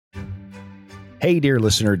Hey, dear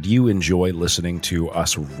listener, do you enjoy listening to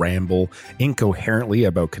us ramble incoherently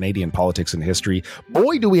about Canadian politics and history?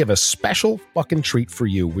 Boy, do we have a special fucking treat for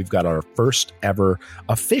you. We've got our first ever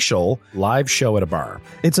official live show at a bar.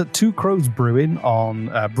 It's at Two Crows Brewing on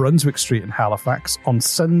Brunswick Street in Halifax on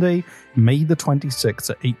Sunday, May the 26th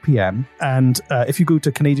at 8 p.m. And if you go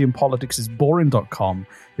to CanadianPoliticsIsBoring.com,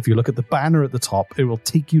 if you look at the banner at the top, it will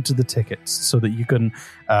take you to the tickets so that you can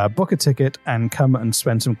book a ticket and come and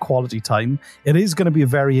spend some quality time. It is going to be a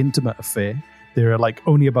very intimate affair. There are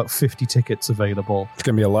only about 50 tickets available. It's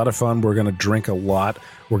going to be a lot of fun. We're going to drink a lot.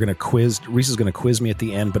 We're going to quiz. Reese is going to quiz me at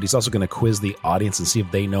the end, but he's also going to quiz the audience and see if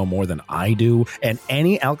they know more than I do. And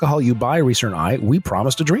any alcohol you buy, Reese and I, we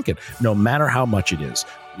promise to drink it, no matter how much it is.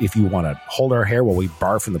 If you want to hold our hair while we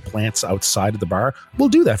barf from the plants outside of the bar, we'll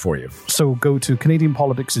do that for you. So go to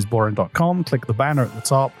CanadianPoliticsIsBoring.com, click the banner at the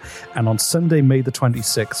top, and on Sunday, May the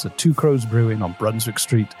 26th at Two Crows Brewing on Brunswick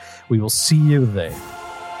Street, we will see you there.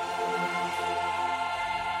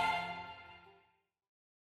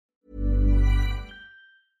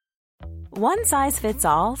 One size fits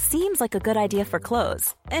all seems like a good idea for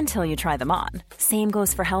clothes until you try them on. Same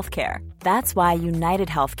goes for healthcare. That's why United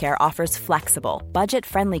Healthcare offers flexible,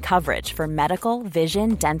 budget-friendly coverage for medical,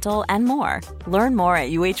 vision, dental, and more. Learn more at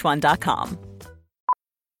UH1.com.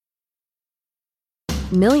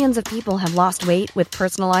 Millions of people have lost weight with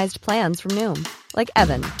personalized plans from Noom. Like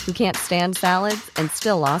Evan, who can't stand salads and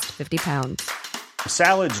still lost 50 pounds.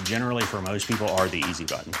 Salads generally for most people are the easy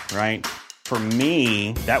button, right? For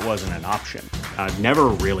me, that wasn't an option. I never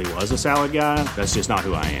really was a salad guy. That's just not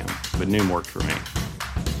who I am. But Noom worked for me.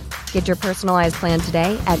 Get your personalized plan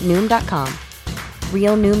today at Noom.com.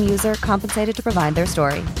 Real Noom user compensated to provide their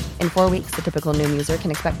story. In 4 weeks, the typical Noom user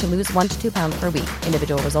can expect to lose 1 to 2 pounds per week.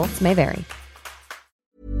 Individual results may vary.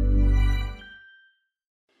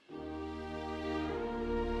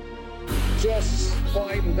 Just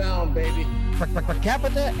quieten down, baby. Per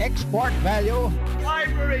capita export value.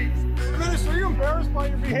 Libraries! Minister, are you embarrassed by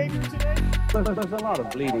your behavior today? There's a lot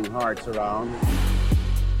of bleeding hearts around.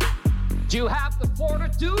 Do you have the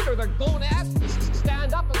fortitude or the gonads to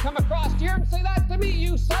stand up and come across here and say that to me,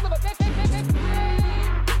 you son of a bitch?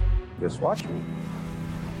 Just watch me.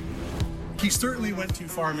 He certainly went too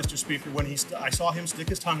far, Mr. Speaker, when I saw him stick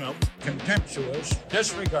his tongue out. Contemptuous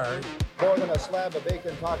disregard. More than a slab of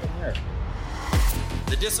bacon talking here.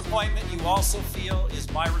 The disappointment you also feel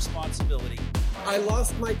is my responsibility. I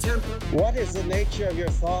lost my temper. What is the nature of your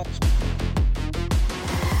thoughts?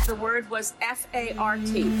 The word was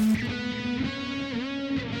F-A-R-T.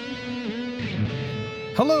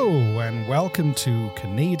 Hello, and welcome to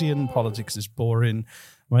Canadian Politics is Boring.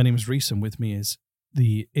 My name is Reese, and with me is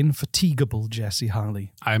the infatigable Jesse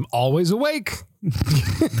Harley. I'm always awake.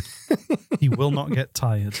 He will not get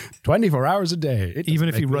tired. 24 hours a day. Even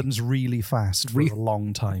if he runs really fast for a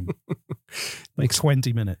long time. Like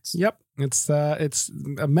 20 minutes. Yep. It's a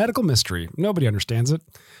medical mystery. Nobody understands it.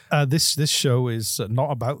 This show is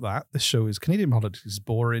not about that. This show is Canadian Politics is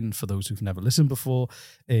Boring, for those who've never listened before.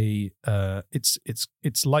 It's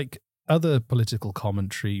like other political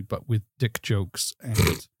commentary, but with dick jokes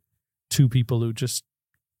and two people who just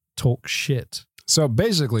talk shit. So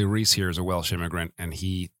basically, Reese here is a Welsh immigrant, and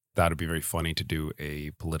he thought it'd be very funny to do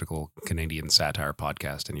a political Canadian satire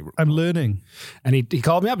podcast. And I'm learning. And he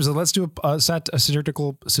called me up and said, let's do a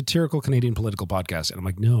satirical Canadian political podcast. And I'm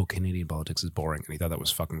like, no, Canadian politics is boring. And he thought that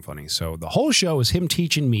was fucking funny. So the whole show is him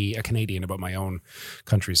teaching me, a Canadian, about my own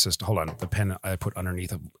country's system. Hold on. The pen I put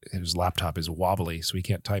underneath of his laptop is wobbly, so he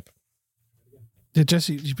can't type.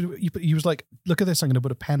 Jesse, he was like, look at this, I'm going to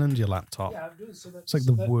put a pen under your laptop. Yeah, so it's like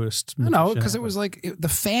the worst. No, because it was like, the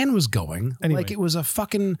fan was going. Anyway. Like it was a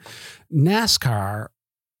fucking NASCAR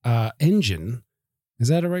engine. Is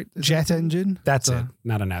that a right? Jet engine? That's it.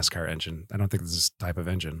 Not a NASCAR engine. I don't think this is this type of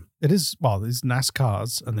engine. It is, well, there's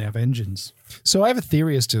NASCARs and they have engines. So I have a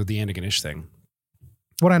theory as to the Antigonish thing.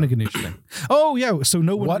 What Antigonish thing? Oh, yeah. So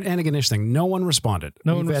no one. What Antigonish thing? No one responded.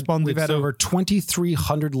 No one responded. We've had over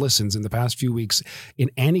 2,300 listens in the past few weeks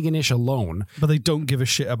in Antigonish alone. But they don't give a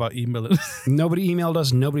shit about emailing. Nobody emailed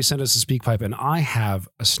us. Nobody sent us a speak pipe. And I have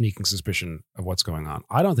a sneaking suspicion of what's going on.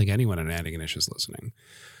 I don't think anyone in Antigonish is listening.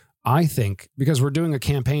 I think because we're doing a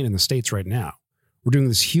campaign in the States right now. We're doing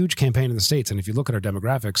this huge campaign in the States. And if you look at our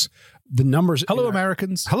demographics, the numbers... Hello,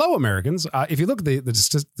 Americans. Hello, Americans. If you look at the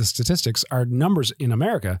statistics, our numbers in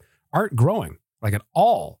America aren't growing like at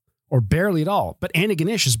all. or barely at all. But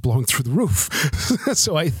Antigonish is blowing through the roof.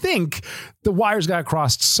 So I think the wires got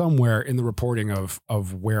crossed somewhere in the reporting of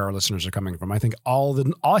where our listeners are coming from. I think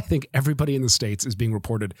I think everybody in the States is being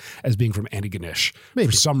reported as being from Antigonish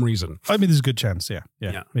for some reason. I mean, there's a good chance. Yeah.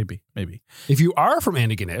 Maybe. If you are from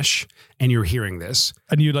Antigonish and you're hearing this,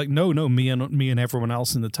 and you're like, no, me and everyone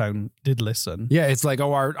else in the town did listen. Yeah, it's like,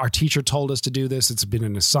 oh, our teacher told us to do this. It's been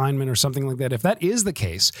an assignment or something like that. If that is the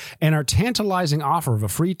case, and our tantalizing offer of a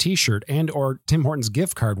free T-shirt and or Tim Hortons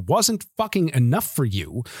gift card wasn't fucking enough for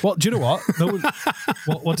you, well, do you know what?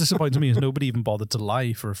 What disappoints me is nobody even bothered to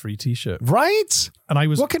lie for a free T-shirt, right? And I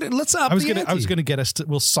was, let's up. I was gonna get us to.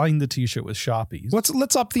 We'll sign the T-shirt with Sharpies.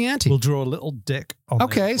 Let's up the ante. We'll draw a little dick on.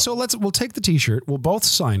 Okay, so we'll take the T-shirt. We'll both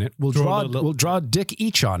sign it. We'll draw a dick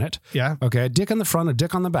each on it. Yeah. Okay, a dick on the front, a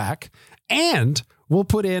dick on the back, and we'll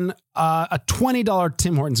put in a $20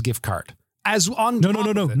 Tim Hortons gift card. As on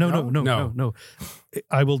no.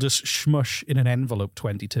 I will just shmush in an envelope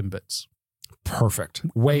 20 Timbits. Perfect.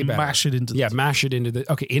 Way better. Mash it into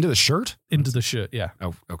into the shirt? Into the shirt, yeah.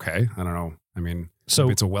 Oh, okay. I don't know. I mean, so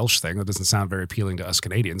it's a Welsh thing. That doesn't sound very appealing to us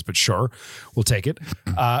Canadians, but sure, we'll take it.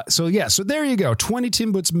 So there you go. 20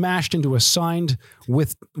 Timbits mashed into a signed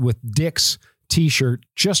with Dick's T-shirt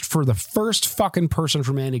just for the first fucking person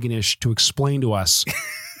from Antigonish to explain to us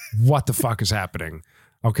what the fuck is happening.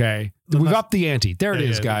 Okay. We've upped the ante. There it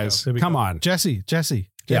is, guys. Come on. Jesse.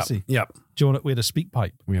 Yep. Do you want we had a speak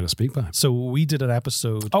pipe? We had a speak pipe. So we did an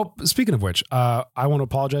episode. Oh, speaking of which, I want to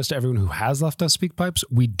apologize to everyone who has left us speak pipes.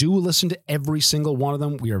 We do listen to every single one of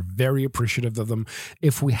them. We are very appreciative of them.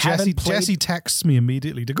 If we haven't played, Jesse texts me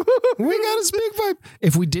immediately to go, we got a speak pipe.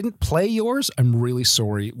 If we didn't play yours, I'm really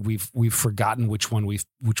sorry. We've forgotten which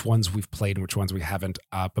ones we've played and which ones we haven't.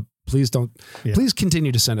 But please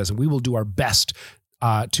continue to send us, and we will do our best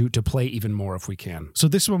to play even more if we can. So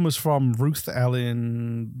this one was from Ruth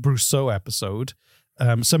Ellen Brousseau episode.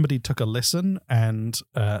 Somebody took a listen and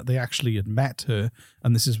they actually had met her,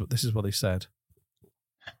 and this is what they said.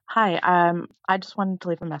 Hi, I just wanted to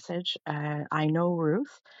leave a message. I know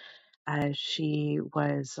Ruth. She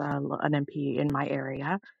was an MP in my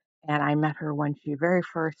area, and I met her when she very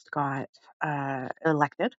first got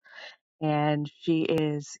elected. And she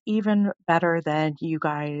is even better than you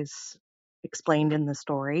guys explained in the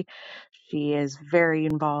story. She is very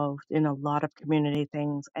involved in a lot of community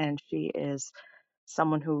things, and she is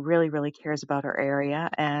someone who really, really cares about her area.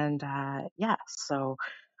 And so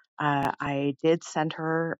I did send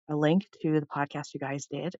her a link to the podcast you guys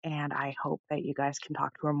did, and I hope that you guys can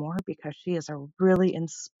talk to her more because she is a really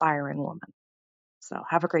inspiring woman. So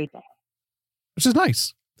have a great day. Which is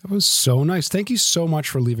nice. That was so nice. Thank you so much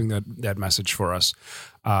for leaving that message for us.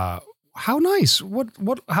 How nice. You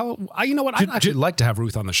know what? I'd actually like to have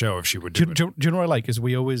Ruth on the show if she would do it. Do you know what I like is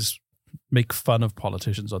we always make fun of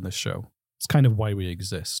politicians on this show. It's kind of why we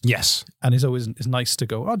exist. Yes. And it's nice to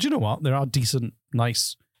go, oh, do you know what? There are decent,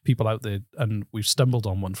 nice people out there, and we've stumbled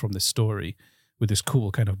on one from this story with this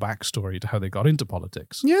cool kind of backstory to how they got into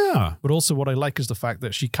politics. Yeah. But also what I like is the fact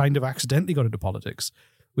that she kind of accidentally got into politics,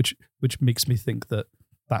 which makes me think that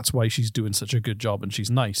that's why she's doing such a good job and she's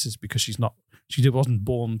nice, is because she wasn't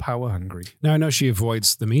born power hungry. Now, I know she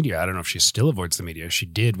avoids the media. I don't know if she still avoids the media. She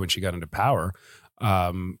did when she got into power. But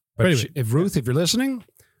anyway, if you're listening,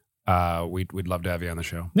 we'd love to have you on the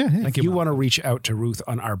show. Yeah, if you want to reach out to Ruth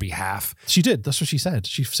on our behalf. She did. That's what she said.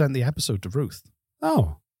 She sent the episode to Ruth.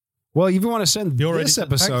 Oh. Well, if you want to send this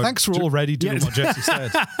episode... Thanks for already doing what Jesse said.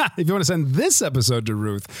 If you want to send this episode to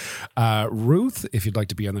Ruth, Ruth, if you'd like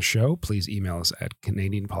to be on the show, please email us at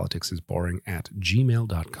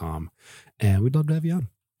CanadianPoliticsIsBoring@gmail.com. And we'd love to have you on.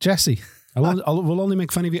 Jesse. We'll only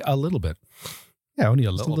make fun of you a little bit. Yeah, only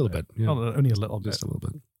a little bit. Yeah. Only a little bit. Just a little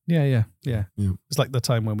bit. Yeah. It's like the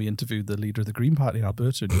time when we interviewed the leader of the Green Party in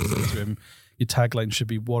Alberta, and you said to him, your tagline should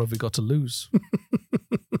be, what have we got to lose?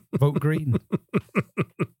 Vote Green.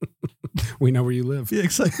 We know where you live. Yeah,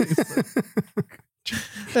 exactly.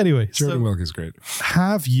 Anyway. Jordan Wilk is great.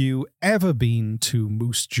 Have you ever been to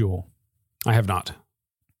Moose Jaw? I have not.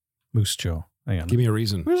 Moose Jaw. Hang on. Give me a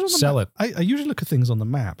reason. Sell it. I usually look at things on the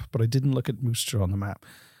map, but I didn't look at Moose Jaw on the map.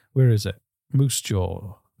 Where is it? Moose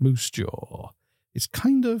Jaw. It's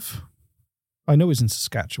kind of... I know it's in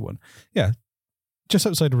Saskatchewan. Yeah. Just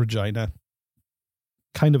outside of Regina.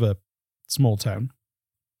 Kind of a small town.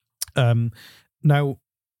 Now,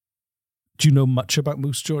 do you know much about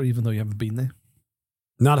Moose Jaw, even though you haven't been there?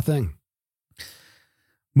 Not a thing.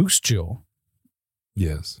 Moose Jaw,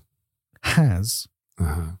 yes, has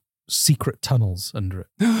secret tunnels under it.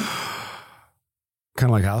 Kind of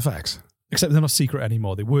like Halifax. Except they're not secret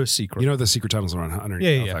anymore. They were secret. You know the secret tunnels around underneath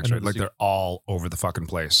Yeah, Halifax, right? Like they're all over the fucking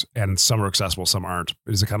place, and some are accessible, some aren't.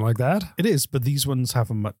 Is it kind of like that? It is, but these ones have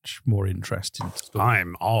a much more interesting story.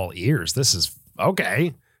 I'm all ears. This is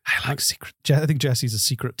okay. I like secret. I think Jesse's a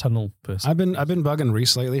secret tunnel person. I've been bugging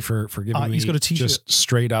Reese lately for giving me he's got a t-shirt. Just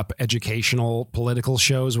straight up educational political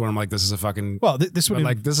shows where I'm like, this is a fucking this one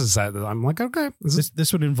like this is I'm like, okay,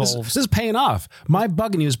 this one involves this is paying off. My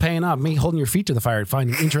bugging you is paying off. Me holding your feet to the fire,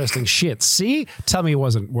 finding interesting shit. See, tell me it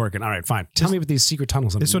wasn't working. All right, fine. Tell me about these secret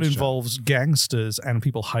tunnels. This one involves gangsters and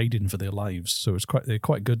people hiding for their lives, so they're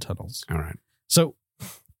quite good tunnels. All right. So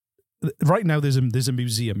right now there's a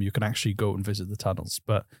museum you can actually go and visit the tunnels,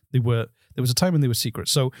 but there was a time when they were secret.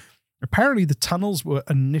 So apparently the tunnels were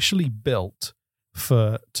initially built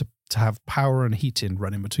to have power and heating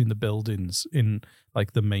running between the buildings in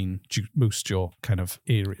like the main Moose Jaw kind of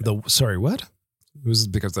area. Sorry, what? Was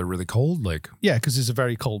it because they're really cold? Like, yeah, because it's a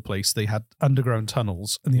very cold place. They had underground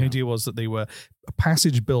tunnels, and the idea was that they were a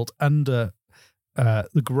passage built under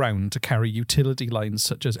the ground to carry utility lines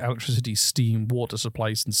such as electricity, steam, water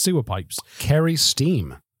supplies, and sewer pipes. Carry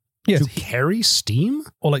steam? Yeah. To carry steam?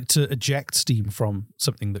 Or like to eject steam from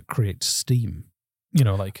something that creates steam. You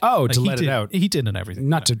know, like... Oh, like to let it out. Heating and everything.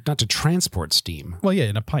 Not to transport steam. Well, yeah,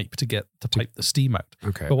 in a pipe to pipe the steam out.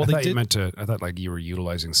 Okay. But what I thought like you were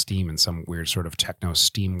utilizing steam in some weird sort of techno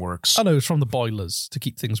steam works. Oh, no, it's from the boilers to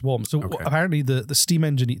keep things warm. So apparently the steam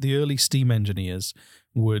engineer, the early steam engineers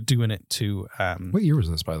were doing it to... what year was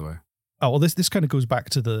this, by the way? Oh, well, this kind of goes back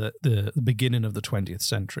to the beginning of the 20th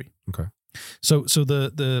century. Okay. So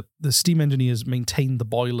the steam engineers maintained the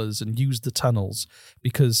boilers and used the tunnels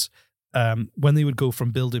because when they would go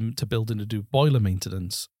from building to building to do boiler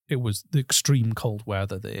maintenance, it was the extreme cold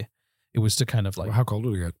weather there. It was to kind of like... Well, how cold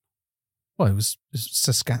did it get? Well, it was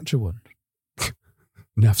Saskatchewan.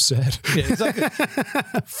 Enough said. Yeah, exactly.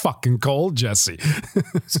 Fucking cold, Jesse.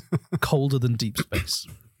 It's colder than deep space.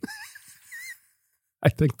 I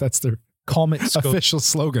think that's their comets official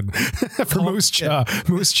slogan for Moose Jaw. Yeah.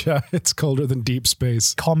 Moose Jaw, it's colder than deep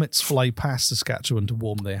space. Comets fly past Saskatchewan to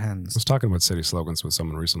warm their hands. I was talking about city slogans with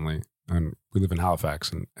someone recently, and we live in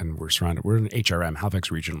Halifax, and we're surrounded. We're in HRM,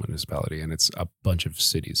 Halifax Regional Municipality, and it's a bunch of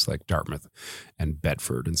cities like Dartmouth and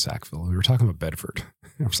Bedford and Sackville. We were talking about Bedford.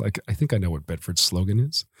 I was like, I think I know what Bedford's slogan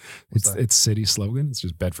is. It's city slogan. It's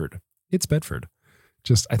just Bedford. It's Bedford.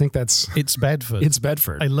 I think that's... It's Bedford. It's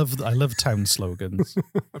Bedford. I love town slogans.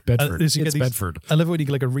 Bedford. It's Bedford. I love when you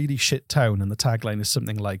get like a really shit town and the tagline is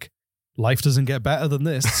something like, life doesn't get better than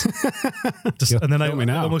this. And then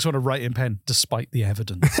I almost want to write in pen, despite the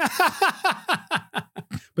evidence.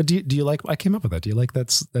 But do you like... I came up with that. Do you like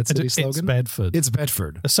that city slogan? It's Bedford. It's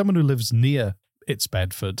Bedford. As someone who lives near It's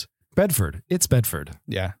Bedford. Bedford. It's Bedford.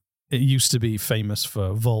 Yeah. It used to be famous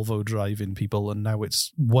for Volvo driving people, and now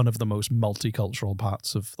it's one of the most multicultural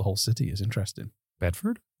parts of the whole city. Is interesting.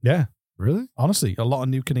 Bedford? Yeah. Really? Honestly, a lot of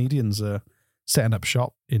new Canadians are setting up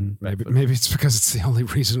shop in Bedford. Maybe it's because it's the only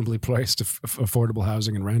reasonably priced affordable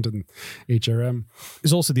housing and rent in HRM.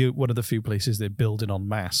 It's also one of the few places they're building en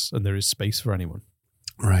masse, and there is space for anyone.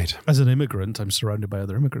 Right. As an immigrant, I'm surrounded by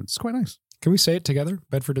other immigrants. It's quite nice. Can we say it together?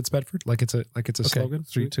 Bedford, it's Bedford? Like it's a slogan?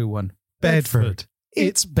 3, 2, 1. Bedford.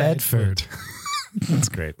 It's Bedford. That's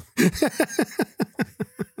great.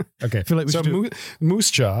 Okay. I feel like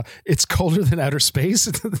Moose Jaw, it's colder than outer space.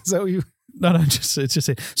 Is that what you... No, it's just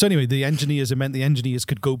it. So anyway, it meant the engineers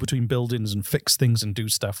could go between buildings and fix things and do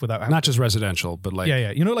stuff without... Not just residential, but like...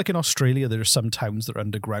 Yeah. You know, like in Australia, there are some towns that are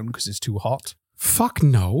underground because it's too hot. Fuck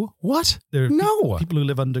no. What? There are people who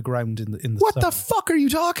live underground in the What summer. the fuck are you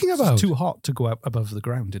talking about? It's too hot to go up above the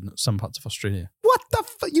ground in some parts of Australia. What the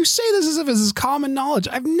fuck? You say this as if this is common knowledge.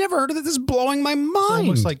 I've never heard of it. This is blowing my mind. It's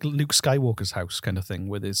almost like Luke Skywalker's house kind of thing,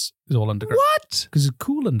 where it's all underground. What? Because it's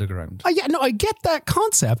cool underground. Yeah, no, I get that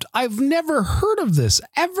concept. I've never heard of this,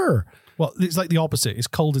 ever. Well, it's like the opposite. It's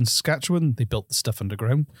cold in Saskatchewan. They built the stuff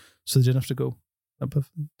underground, so they didn't have to go above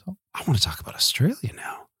the top. I want to talk about Australia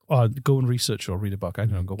now. Go and research or read a book. I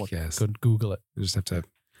don't know. Go and Google it. You just have to...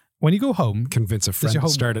 When you go home... Convince a friend to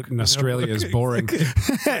start it in Australia is boring.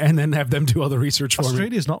 And then have them do all the research for me.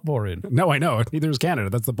 Australia's not boring. No, I know. Neither is Canada.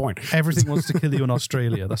 That's the point. Everything wants to kill you in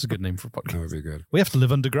Australia. That's a good name for a podcast. That would be good. We have to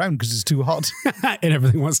live underground because it's too hot. And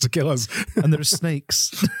everything wants to kill us. And there are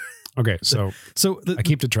snakes. Okay, so I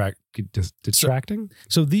keep distracting.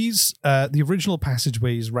 So these, the original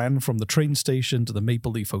passageways ran from the train station to the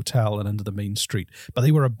Maple Leaf Hotel and into the main street, but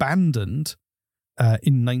they were abandoned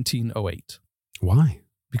in 1908. Why?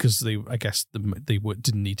 Because they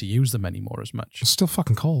didn't need to use them anymore as much. It's still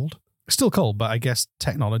fucking cold. Still cold, but I guess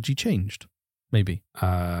technology changed. Maybe.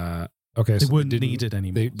 Okay, They so weren't needed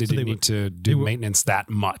anymore. They didn't need to do maintenance that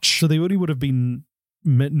much. So they only would have been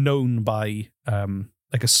known by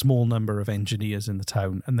like a small number of engineers in the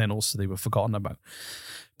town, and then also they were forgotten about.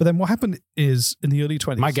 But then what happened is in the early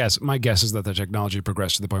 20s... My guess is that the technology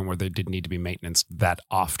progressed to the point where they didn't need to be maintained that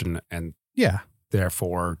often, and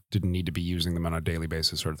therefore didn't need to be using them on a daily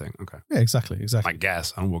basis, sort of thing. Okay. Yeah, exactly. My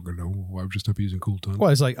guess. I don't know. I would just stop using Cool Time. Well,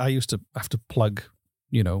 it's like I used to have to plug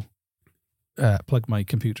my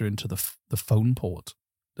computer into the phone port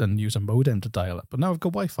and use a modem to dial up. But now I've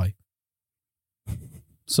got Wi-Fi.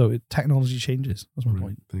 So technology changes. That's my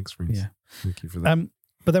point. Thanks, Reese. Yeah. Thank you for that.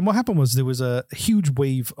 But then what happened was there was a huge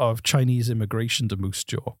wave of Chinese immigration to Moose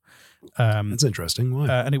Jaw. That's interesting. Why?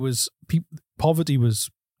 And it was poverty was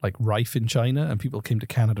like rife in China, and people came to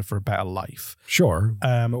Canada for a better life. Sure.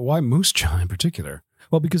 But why Moose Jaw in particular?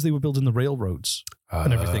 Well, because they were building the railroads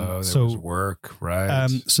and everything. So was work, right?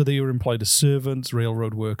 So they were employed as servants,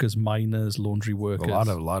 railroad workers, miners, laundry workers.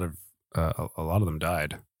 A lot of them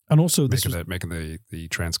died. And also making the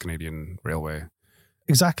Trans-Canadian Railway.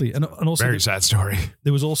 Exactly. And also very sad story.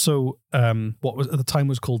 There was also what was at the time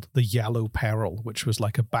was called the Yellow Peril, which was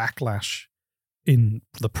like a backlash in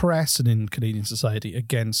the press and in Canadian society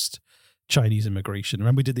against Chinese immigration.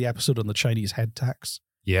 Remember we did the episode on the Chinese head tax?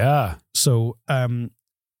 Yeah. So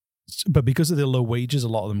but because of their low wages, a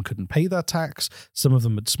lot of them couldn't pay that tax. Some of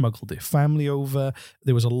them had smuggled their family over.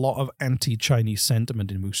 There was a lot of anti-Chinese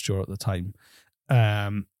sentiment in Moose Jaw at the time.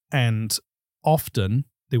 And often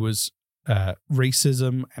there was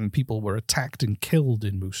racism, and people were attacked and killed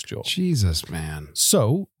in Moose Jaw. Jesus, man.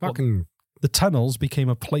 So the tunnels became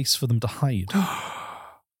a place for them to hide.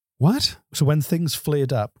 What? So when things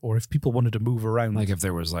flared up, or if people wanted to move around, like if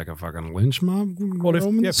there was like a fucking lynch mob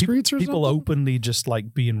roaming the streets, or people something? openly just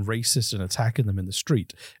like being racist and attacking them in the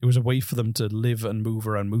street, it was a way for them to live and move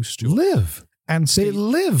around Moose Jaw. And they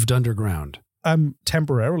lived underground.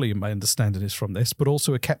 Temporarily, my understanding is from this, but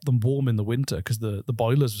also it kept them warm in the winter because the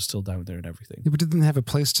boilers were still down there and everything. Yeah, but didn't they have a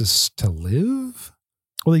place to live?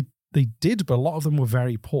 Well, they did, but a lot of them were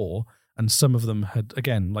very poor, and some of them had,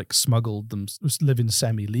 again, like smuggled them, was living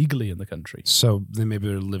semi-legally in the country. So then maybe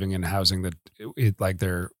they're living in housing that like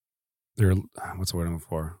they're what's the word I'm looking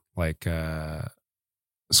for? Like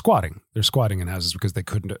squatting. They're squatting in houses because they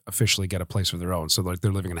couldn't officially get a place of their own. So like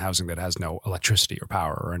they're living in housing that has no electricity or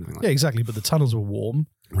power or anything like that. Yeah, exactly. But the tunnels were warm.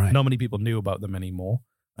 Right. Not many people knew about them anymore.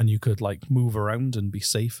 And you could like move around and be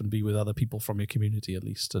safe and be with other people from your community at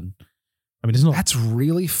least. And I mean, it's not... That's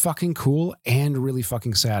really fucking cool and really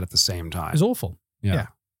fucking sad at the same time. It's awful. Yeah.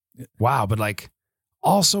 Wow. But like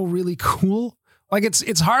also really cool. Like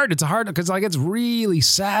it's hard. It's hard because like it's really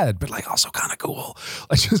sad, but like also kind of cool.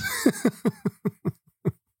 Like just...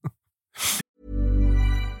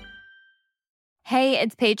 Hey,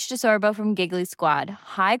 it's Paige DeSorbo from Giggly Squad.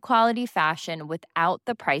 High quality fashion without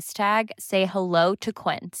the price tag. Say hello to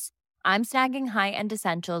Quince. I'm snagging high-end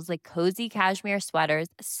essentials like cozy cashmere sweaters,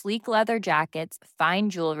 sleek leather jackets, fine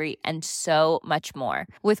jewelry, and so much more.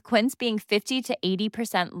 With Quince being 50 to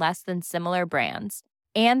 80% less than similar brands.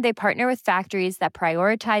 And they partner with factories that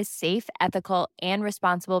prioritize safe, ethical, and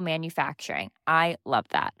responsible manufacturing. I love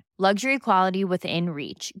that. Luxury quality within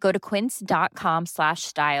reach. Go to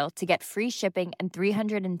quince.com/style to get free shipping and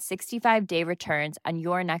 365-day returns on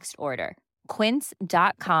your next order.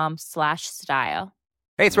 Quince.com/style.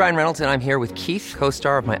 Hey, it's Ryan Reynolds, and I'm here with Keith,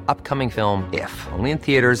 co-star of my upcoming film, If, only in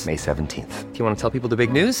theaters May 17th. Do you want to tell people the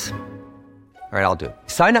big news? All right, I'll do it.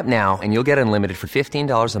 Sign up now and you'll get unlimited for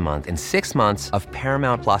 $15 a month and 6 months of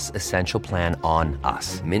Paramount Plus Essential Plan on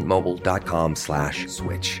us.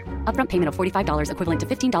 MintMobile.com/switch. Upfront payment of $45 equivalent to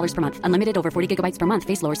 $15 per month. Unlimited over 40 gigabytes per month.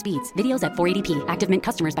 Face lower speeds. Videos at 480p. Active Mint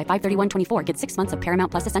customers by 531.24 get 6 months of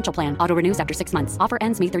Paramount Plus Essential Plan. Auto renews after 6 months. Offer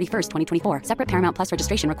ends May 31st, 2024. Separate Paramount Plus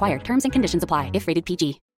registration required. Terms and conditions apply if rated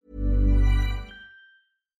PG.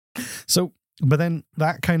 So, but then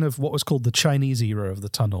that kind of what was called the Chinese era of the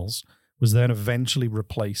tunnels was then eventually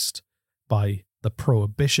replaced by the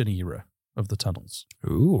Prohibition era of the tunnels.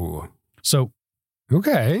 Ooh. So,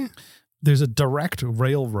 okay. There's a direct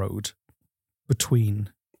railroad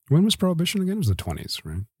between... When was Prohibition again? It was the 20s,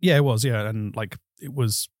 right? Yeah, it was, yeah. And like it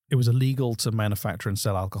was illegal to manufacture and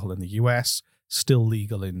sell alcohol in the US, still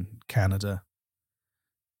legal in Canada.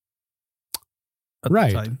 At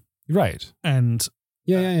the time. Right. And...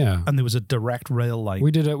 Yeah. And there was a direct rail line.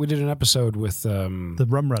 We did an episode with the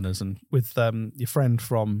Rum Runners and with your friend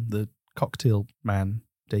from the Cocktail Man,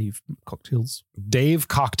 Dave Cocktails. Dave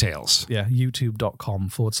Cocktails. Yeah,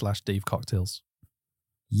 youtube.com/Dave Cocktails.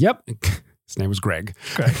 Yep. His name was Greg.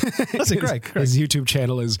 That's it, Greg. His YouTube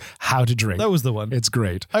channel is How to Drink. That was the one. It's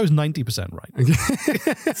great. I was 90%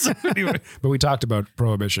 right. So anyway. But we talked about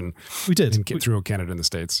prohibition. We did. Through Canada and the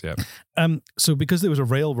States, yeah. So because there was a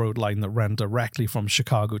railroad line that ran directly from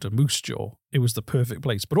Chicago to Moose Jaw, it was the perfect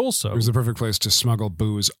place. But also... It was the perfect place to smuggle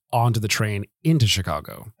booze onto the train into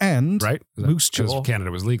Chicago. And right? Moose Jaw... Because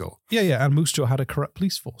Canada was legal. Yeah. And Moose Jaw had a corrupt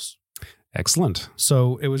police force. Excellent.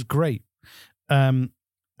 So it was great. And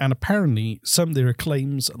apparently, there are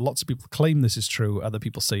claims, lots of people claim this is true, other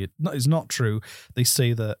people say it is not true. They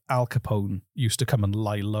say that Al Capone used to come and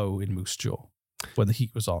lie low in Moose Jaw when the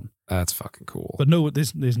heat was on. That's fucking cool. But no,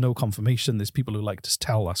 there's no confirmation. There's people who like to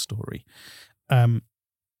tell that story. But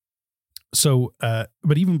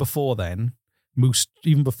even before then,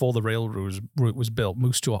 even before the railroad was built,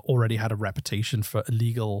 Moose Jaw already had a reputation for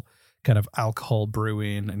illegal kind of alcohol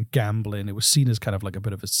brewing and gambling. It was seen as kind of like a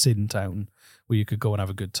bit of a sin town where you could go and have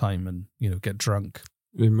a good time and, get drunk.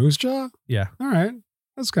 In Moose Jaw? Yeah. All right.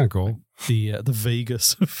 That's kind of cool. The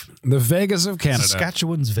Vegas of... The Vegas of Canada.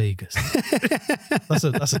 Saskatchewan's Vegas. That's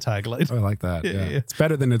a tagline. I like that. Yeah. Yeah. It's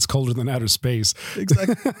better than It's Colder Than Outer Space.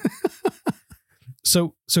 Exactly.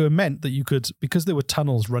 So it meant that you could, because there were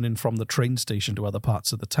tunnels running from the train station to other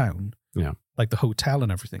parts of the town, like the hotel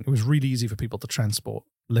and everything, it was really easy for people to transport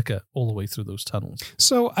liquor all the way through those tunnels.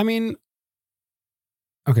 So, I mean,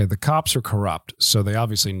 okay, the cops are corrupt, so they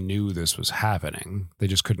obviously knew this was happening. They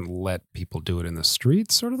just couldn't let people do it in the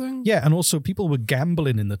streets, sort of thing? Yeah, and also people were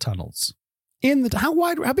gambling in the tunnels.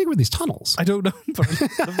 How big were these tunnels? I don't know, but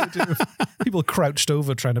people crouched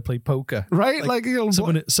over trying to play poker. Right?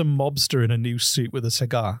 Some mobster in a new suit with a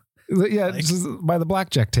cigar. Yeah, by the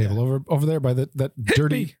blackjack table over there by that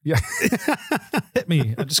dirty. Yeah, hit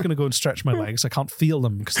me! I'm just going to go and stretch my legs. I can't feel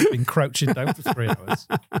them because I've been crouching down for 3 hours.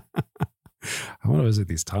 I want to visit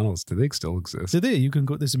these tunnels. Do they still exist? Do they? You can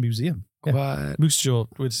go. There's a museum. Yeah. What? Moose Jaw.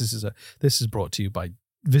 This is brought to you by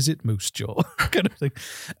Visit Moose Jaw, kind of thing.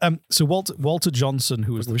 So Walter Johnson,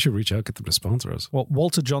 who was... We should reach out, get them to sponsor us. Well,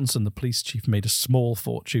 Walter Johnson, the police chief, made a small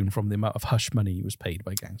fortune from the amount of hush money he was paid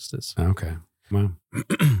by gangsters. Okay. Wow.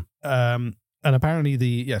 And apparently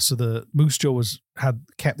the Moose Jaw had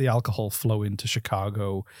kept the alcohol flowing to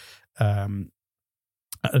Chicago. And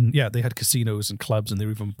yeah, they had casinos and clubs, and there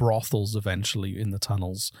were even brothels eventually in the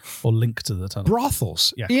tunnels or linked to the tunnels.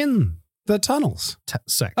 Brothels? Yeah. In the tunnels?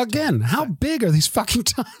 Sex. Again, how big are these fucking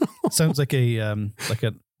tunnels? Sounds like an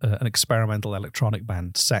experimental electronic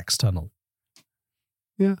band, Sex Tunnel.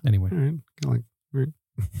 Yeah. Anyway. All right. Right.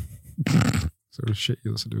 Sort of shit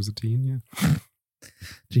you listen to as a teen, yeah.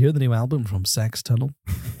 Did you hear the new album from Sex Tunnel?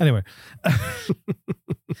 Anyway.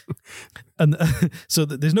 And so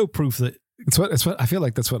there's no proof that... It's what I feel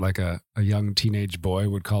like that's what like a young teenage boy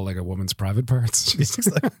would call like a woman's private parts.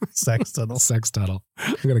 Just like sex tunnel. Sex tunnel.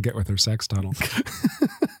 I'm going to get with her sex tunnel.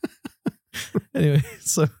 Anyway,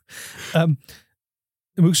 so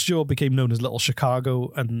Moose Jaw became known as Little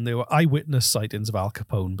Chicago, and there were eyewitness sightings of Al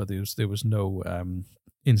Capone, but there was no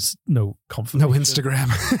no confirmation. No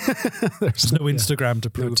Instagram. There's no Instagram to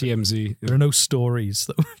prove. No TMZ. There are no stories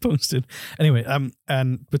that were posted. Anyway,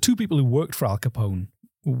 and the two people who worked for Al Capone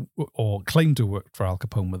or claimed to work for Al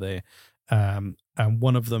Capone were there, and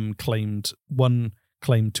one of them claimed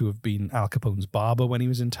to have been Al Capone's barber when he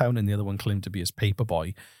was in town, and the other one claimed to be his paper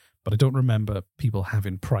boy. But I don't remember people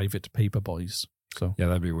having private paper boys. So yeah,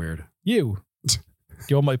 that'd be weird. You're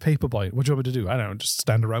my paper boy. What do you want me to do? I don't know. Just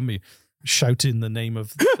stand around me, shouting the name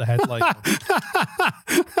of the headline.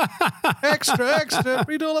 Extra!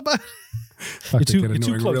 Read all about. You're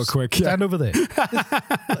too close. Real quick. Stand over there.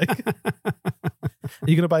 Are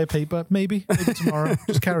you going to buy a paper? Maybe tomorrow.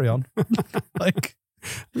 Just carry on.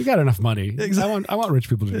 We got enough money. Exactly. I want rich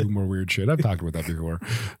people to do more weird shit. I've talked about that before.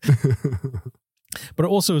 But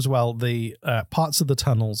also as well, the parts of the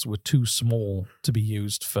tunnels were too small to be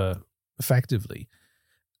used for effectively.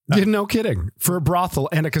 No kidding. For a brothel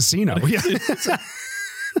and a casino.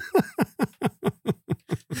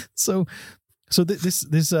 So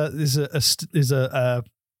there's a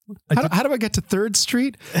how do I get to 3rd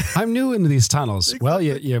Street? I'm new into these tunnels. Exactly. Well,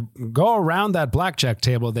 you go around that blackjack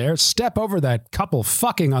table there, step over that couple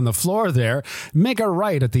fucking on the floor there, make a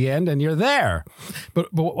right at the end, and you're there.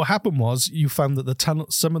 But what happened was you found that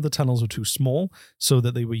some of the tunnels were too small, so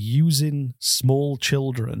that they were using small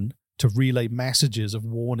children to relay messages of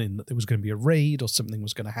warning that there was going to be a raid or something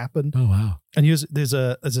was going to happen. Oh wow! And there's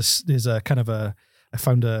a kind of I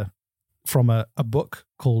found from a book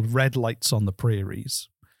called Red Lights on the Prairies.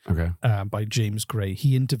 Okay. By James Gray.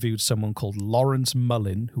 He interviewed someone called Lawrence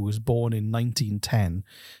Mullin, who was born in 1910.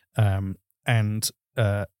 And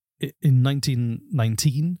in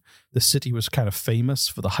 1919, the city was kind of famous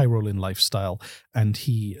for the high rolling lifestyle, and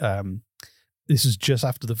he. This is just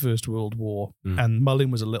after the First World War, and Mullin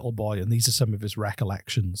was a little boy, and these are some of his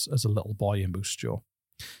recollections as a little boy in Moose Jaw.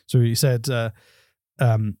 So he said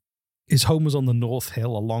his home was on the North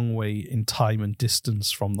Hill, a long way in time and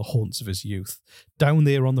distance from the haunts of his youth. Down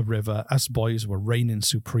there on the river, us boys were reigning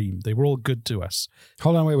supreme. They were all good to us.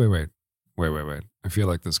 Hold on, wait. I feel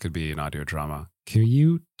like this could be an audio drama. Can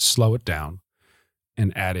you slow it down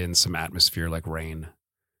and add in some atmosphere like rain?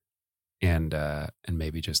 And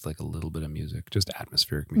maybe just like a little bit of music, just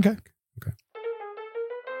atmospheric music. Okay.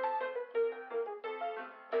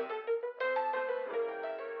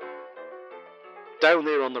 Down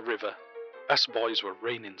there on the river, us boys were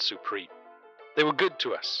reigning supreme. They were good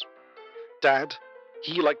to us. Dad,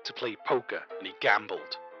 he liked to play poker and he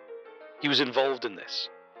gambled. He was involved in this.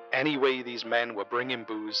 Anyway, these men were bringing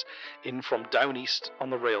booze in from down east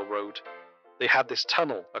on the railroad. They had this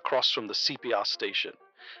tunnel across from the CPR station.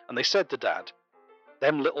 And they said to Dad,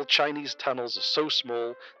 them little Chinese tunnels are so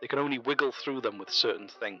small, they can only wiggle through them with certain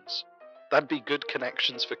things. That'd be good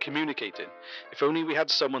connections for communicating. If only we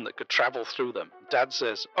had someone that could travel through them. Dad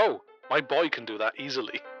says, oh, my boy can do that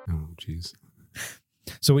easily. Oh, jeez.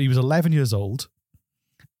 So he was 11 years old,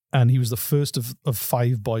 and he was the first of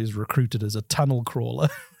 5 boys recruited as a tunnel crawler.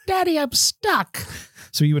 Daddy, I'm stuck.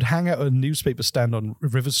 So he would hang out at a newspaper stand on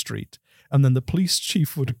River Street, and then the police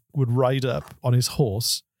chief would ride up on his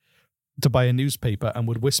horse to buy a newspaper and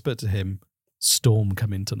would whisper to him, storm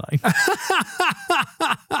coming tonight.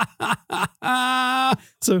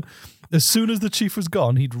 So as soon as the chief was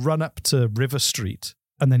gone, he'd run up to River Street,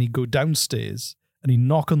 and then he'd go downstairs and he'd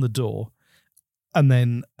knock on the door, and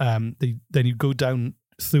then he'd go down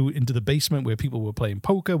through into the basement where people were playing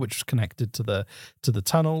poker, which was connected to the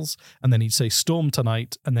tunnels, and then he'd say storm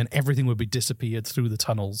tonight, and then everything would be disappeared through the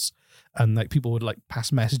tunnels, and like people would like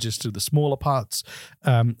pass messages through the smaller parts,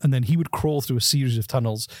 and then he would crawl through a series of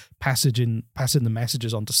tunnels, passing the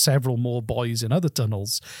messages onto several more boys in other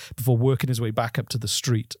tunnels before working his way back up to the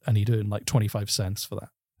street, and he'd earn like 25 cents for that.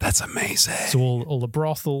 That's amazing. So all the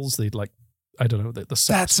brothels, they'd like, I don't know, the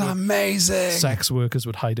sex. That's amazing. Sex workers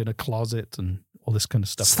would hide in a closet and all this kind of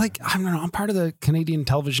stuff. It's like, I don't know, I'm part of the Canadian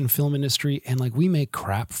television film industry, and like we make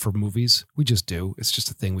crap for movies. We just do. It's just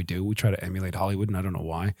a thing we do. We try to emulate Hollywood, and I don't know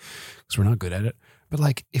why, because we're not good at it. But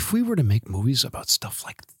like, if we were to make movies about stuff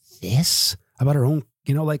like this, about our own,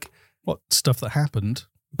 like what stuff that happened,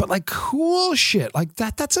 but like cool shit like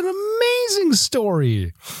that, that's an amazing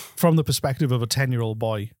story from the perspective of a 10-year-old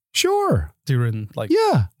boy. Sure. During like,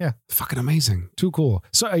 yeah. Fucking amazing. Too cool.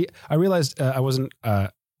 So I realized I wasn't,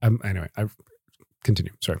 anyway, I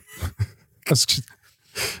continue. Sorry.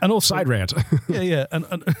 And also side rant. yeah. And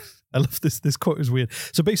I love this quote is weird.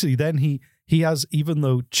 So basically then he has, even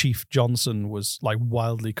though Chief Johnson was like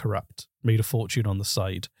wildly corrupt, made a fortune on the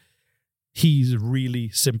side, he's really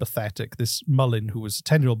sympathetic. This Mullin, who was a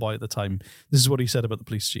 10-year-old boy at the time, this is what he said about the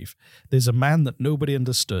police chief. There's a man that nobody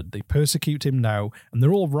understood. They persecute him now, and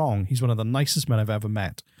they're all wrong. He's one of the nicest men I've ever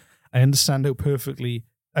met. I understand now perfectly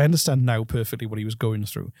what he was going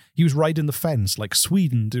through. He was riding the fence like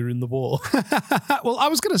Sweden during the war. Well, I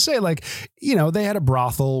was going to say, like, they had a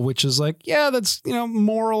brothel, which is like, yeah, that's,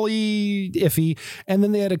 morally iffy. And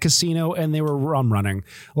then they had a casino and they were rum running.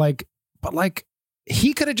 Like, but like,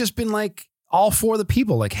 he could have just been like all for the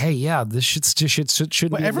people. Like, hey, yeah, this shouldn't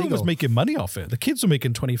be everyone illegal. was making money off it. The kids were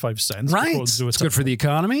making 25 cents. Right. It's good for the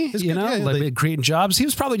economy, like creating jobs. He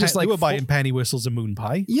was probably just like... They were buying penny whistles and moon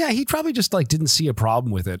pie. Yeah, he probably just like didn't see a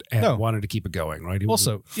problem with it and wanted to keep it going, right? He was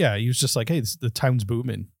just like, hey, the town's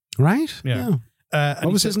booming. Right? Yeah.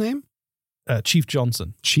 What was his name? Chief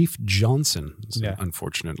Johnson. Chief Johnson. It's an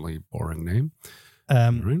unfortunately boring name.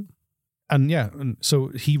 Right? And so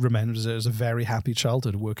he remembers it as a very happy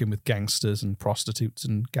childhood working with gangsters and prostitutes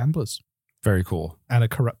and gamblers. Very cool. And a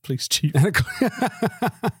corrupt police chief.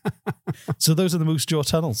 So those are the Moose Jaw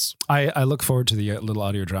tunnels. I look forward to the little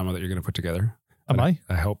audio drama that you're going to put together. Am I?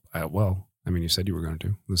 I hope. You said you were going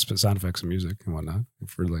to. The sound effects and music and whatnot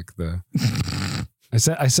for like the...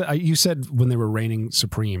 You said when they were reigning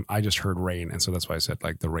supreme, I just heard rain. And so that's why I said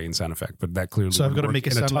like the rain sound effect, but that clearly. So I've got to make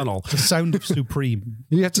it sound tunnel. Like the sound of supreme.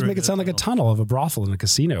 You have to make it sound like a tunnel of a brothel in a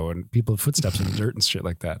casino and people have footsteps in the dirt and shit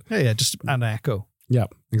like that. Yeah. Just an echo. Yeah,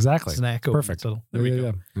 exactly. It's an echo. Perfect. So there we go.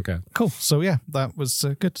 Yeah. Okay. Cool. So yeah, that was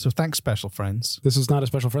good. So thanks, special friends. This is not a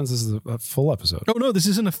special friends. This is a full episode. Oh no, this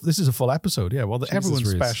isn't. This is a full episode. Yeah. Well, Jesus everyone's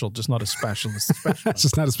Reese. special, just not as special as the special. It's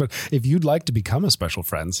just not a special. If you'd like to become a special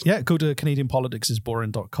friends, Yeah, go to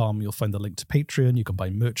CanadianPoliticsIsBoring.com. You'll find the link to Patreon. You can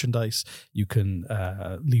buy merchandise. You can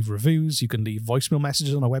leave reviews. You can leave voicemail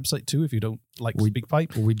messages on our website too if you don't like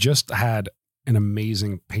SpeakPipe. we just had an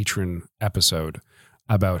amazing patron episode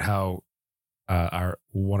about how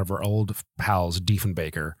one of our old pals,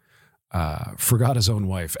 Diefenbaker, forgot his own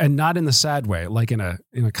wife, and not in the sad way, like in a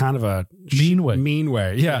kind of a mean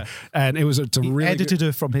way. Yeah. And it's a really edited good,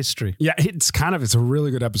 her from history. Yeah, it's a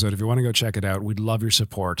really good episode. If you want to go check it out, we'd love your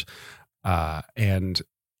support. And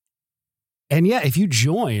yeah, if you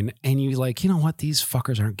join and you like, you know what, these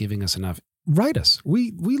fuckers aren't giving us enough, write us.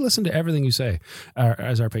 We listen to everything you say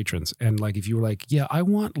as our patrons. And like, if you were like, yeah, I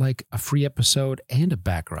want like a free episode and a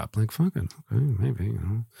backer up, like fucking, okay, maybe, you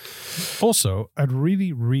know. Also, I'd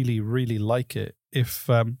really, really, really like it if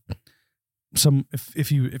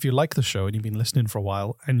if you like the show and you've been listening for a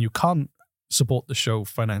while and you can't support the show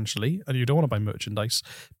financially and you don't want to buy merchandise,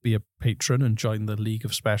 be a patron and join the League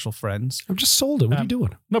of Special Friends. I've just sold it. What are you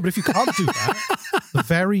doing? No, but if you can't do that,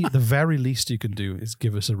 the very least you can do is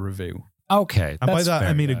give us a review. Okay, and by that fair,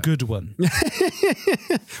 I mean a good one.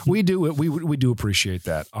 We do it. We do appreciate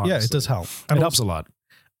that. Honestly. Yeah, it does help. It helps a lot.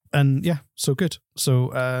 And yeah, so good.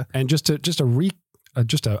 So and just a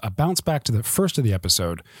bounce back to the first of the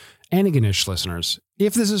episode, Antigonish listeners,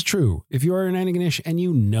 if this is true, if you are an Antigonish and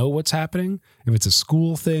you know what's happening, if it's a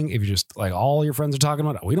school thing, if you're just like all your friends are talking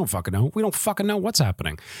about it, we don't fucking know. We don't fucking know what's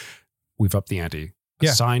happening. We've upped the ante.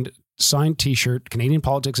 Yeah. Signed t-shirt, Canadian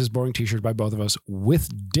Politics is Boring t-shirt by both of us with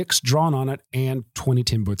dicks drawn on it and 20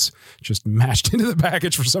 Timbits just mashed into the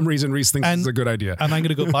package for some reason. Reese thinks it's a good idea. And I'm going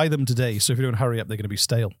to go buy them today. So if you don't hurry up, they're going to be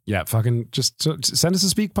stale. Yeah, fucking just send us a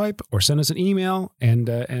SpeakPipe or send us an email and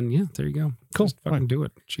yeah, there you go. Cool. Just fucking do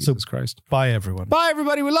it. Jesus Christ. Bye, everyone. Bye,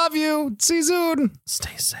 everybody. We love you. See you soon.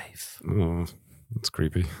 Stay safe. Oh, that's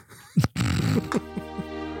creepy.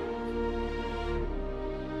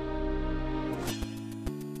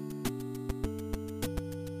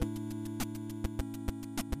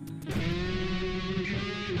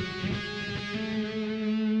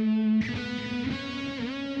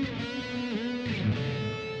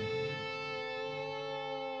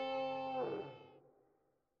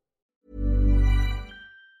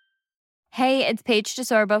 Hey, it's Paige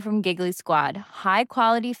DeSorbo from Giggly Squad. High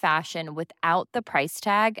quality fashion without the price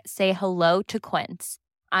tag. Say hello to Quince.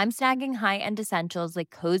 I'm snagging high-end essentials like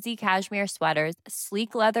cozy cashmere sweaters,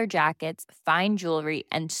 sleek leather jackets, fine jewelry,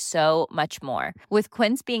 and so much more. With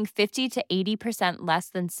Quince being 50 to 80% less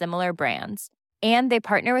than similar brands. And they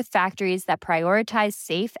partner with factories that prioritize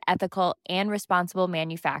safe, ethical, and responsible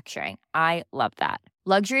manufacturing. I love that.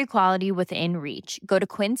 Luxury quality within reach. Go to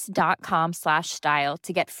quince.com/style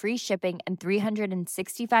to get free shipping and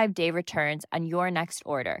 365-day returns on your next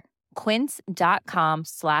order.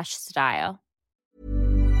 Quince.com/style.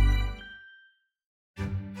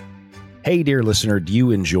 Hey, dear listener, do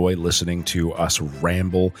you enjoy listening to us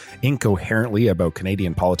ramble incoherently about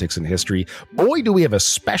Canadian politics and history? Boy, do we have a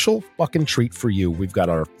special fucking treat for you. We've got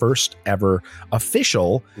our first ever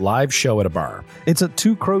official live show at a bar. It's at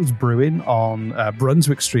Two Crows Brewing on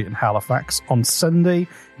Brunswick Street in Halifax on Sunday,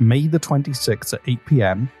 May the 26th at 8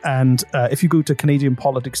 p.m. And if you go to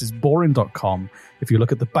CanadianPoliticsIsBoring.com, if you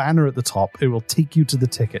look at the banner at the top, it will take you to the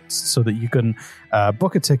tickets so that you can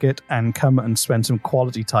book a ticket and come and spend some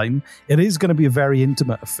quality time. It is going to be a very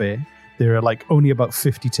intimate affair. There are like only about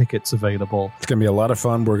 50 tickets available. It's going to be a lot of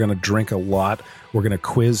fun. We're going to drink a lot. We're going to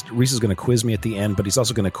quiz. Reese is going to quiz me at the end, but he's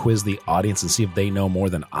also going to quiz the audience and see if they know more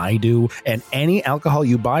than I do. And any alcohol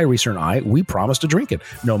you buy, Reese and I, we promise to drink it,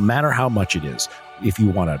 no matter how much it is. If you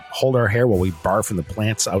want to hold our hair while we barf in the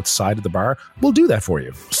plants outside of the bar, we'll do that for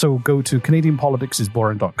you. So go to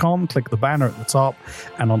CanadianPoliticsIsBoring.com, click the banner at the top,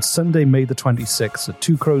 and on Sunday, May the 26th at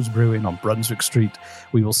Two Crows Brewing on Brunswick Street,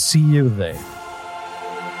 we will see you there.